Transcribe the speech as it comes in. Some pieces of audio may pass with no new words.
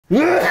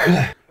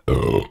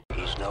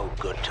He's no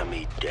good to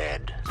me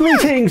dead.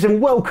 Greetings and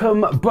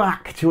welcome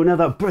back to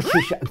another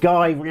British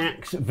Guy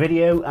Reacts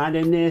video, and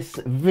in this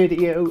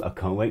video, I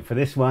can't wait for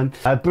this one,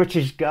 a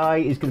British guy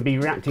is going to be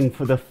reacting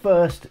for the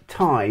first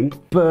time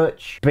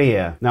Birch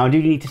beer. Now I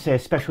do need to say a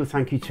special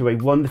thank you to a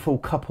wonderful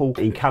couple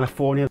in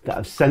California that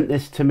have sent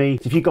this to me.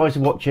 So if you guys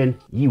are watching,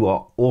 you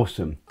are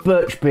awesome.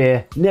 Birch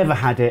beer, never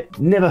had it,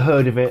 never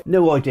heard of it,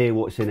 no idea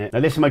what's in it. Now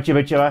listen my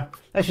jibber jabber,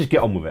 let's just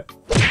get on with it.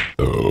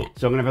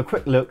 So I'm going to have a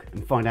quick look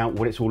and find out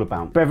what it's all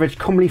about. Beverage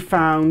commonly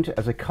found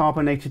as a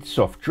carbonated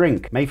soft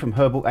drink made from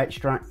herbal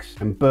extracts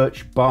and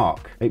birch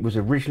bark. It was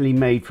originally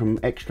made from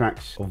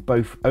extracts of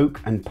both oak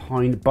and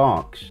pine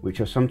barks, which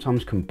are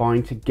sometimes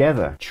combined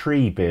together.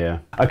 Tree beer.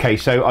 Okay,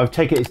 so I've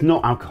taken it's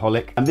not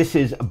alcoholic, and this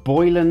is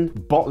Boylan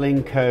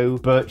Bottling Co.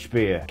 Birch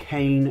beer,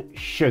 cane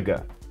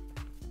sugar.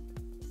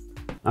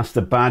 That's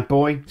the bad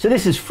boy. So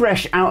this is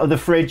fresh out of the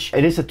fridge.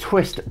 It is a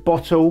twist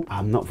bottle.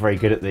 I'm not very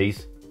good at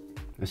these.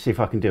 Let's see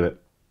if I can do it.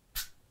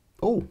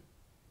 Oh,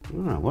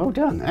 well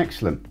done,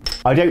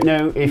 excellent. I don't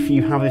know if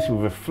you have this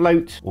with a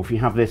float or if you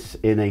have this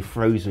in a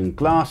frozen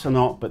glass or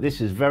not, but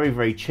this is very,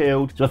 very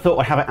chilled. So I thought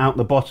I'd have it out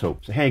the bottle.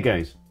 So here it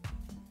goes.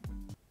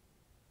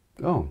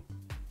 Oh,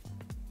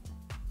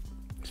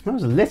 it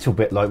smells a little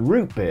bit like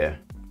root beer.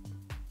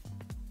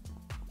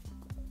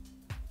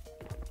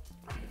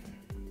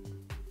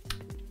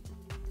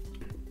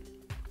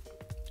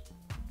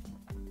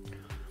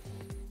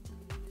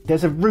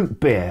 There's a root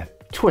beer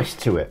twist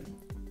to it.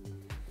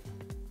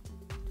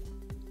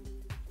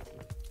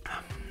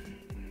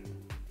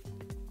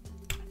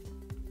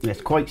 It's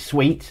quite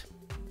sweet.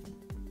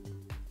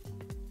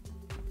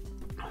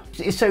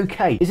 It's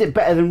okay. Is it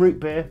better than root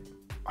beer?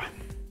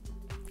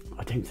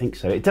 I don't think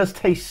so. It does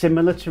taste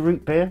similar to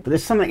root beer, but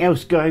there's something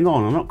else going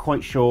on. I'm not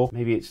quite sure.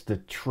 Maybe it's the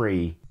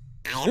tree.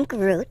 I am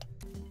Groot.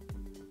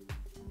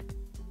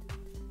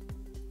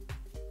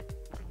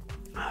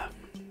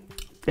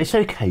 It's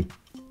okay.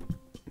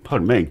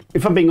 Pardon me.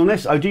 If I'm being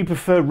honest, I do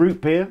prefer root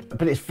beer,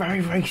 but it's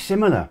very, very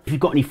similar. If you've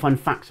got any fun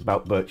facts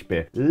about birch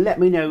beer, let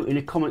me know in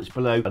the comments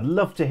below. I'd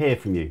love to hear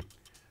from you.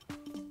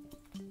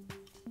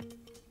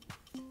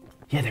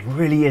 Yeah, there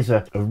really is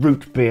a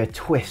root beer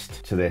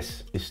twist to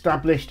this.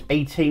 Established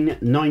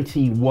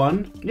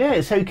 1891. Yeah,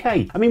 it's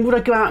okay. I mean, would I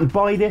go out and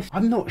buy this?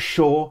 I'm not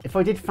sure. If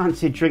I did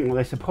fancy a drink like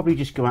this, I'd probably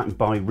just go out and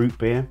buy root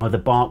beer, either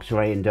Barks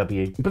or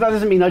A&W. But that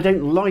doesn't mean I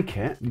don't like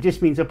it. It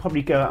just means I'll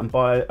probably go out and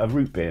buy a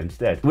root beer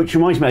instead. Which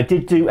reminds me, I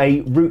did do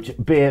a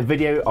root beer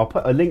video. I'll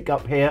put a link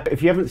up here.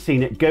 If you haven't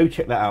seen it, go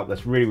check that out.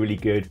 That's really, really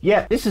good.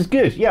 Yeah, this is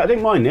good. Yeah, I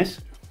don't mind this.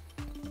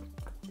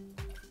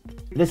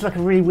 There's like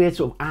a really weird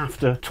sort of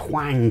after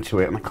twang to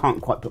it, and I can't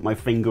quite put my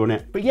finger on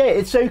it. But yeah,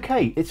 it's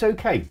okay. It's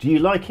okay. Do you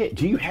like it?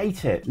 Do you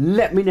hate it?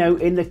 Let me know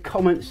in the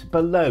comments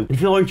below.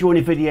 If you're enjoying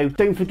the video,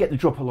 don't forget to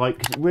drop a like,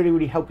 because it really,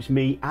 really helps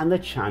me and the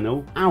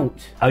channel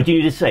out. I do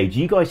need to say, do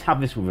you guys have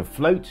this with a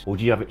float, or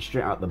do you have it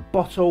straight out the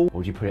bottle,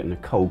 or do you put it in a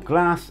cold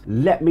glass?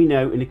 Let me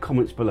know in the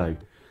comments below.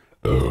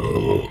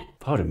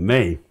 Pardon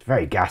me. It's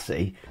very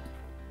gassy.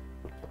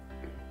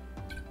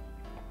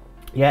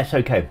 Yeah, it's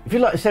okay. If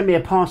you'd like to send me a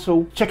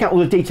parcel, check out all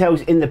the details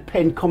in the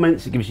pinned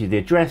comments. It gives you the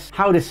address,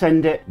 how to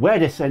send it, where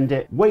to send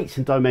it, weights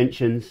and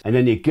dimensions, and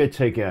then you're good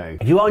to go.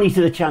 If you are new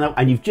to the channel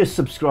and you've just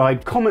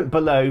subscribed, comment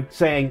below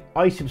saying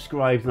I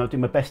subscribed, and I'll do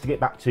my best to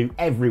get back to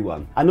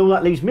everyone. And all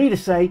that leaves me to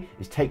say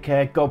is take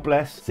care, God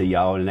bless, see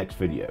y'all in the next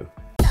video.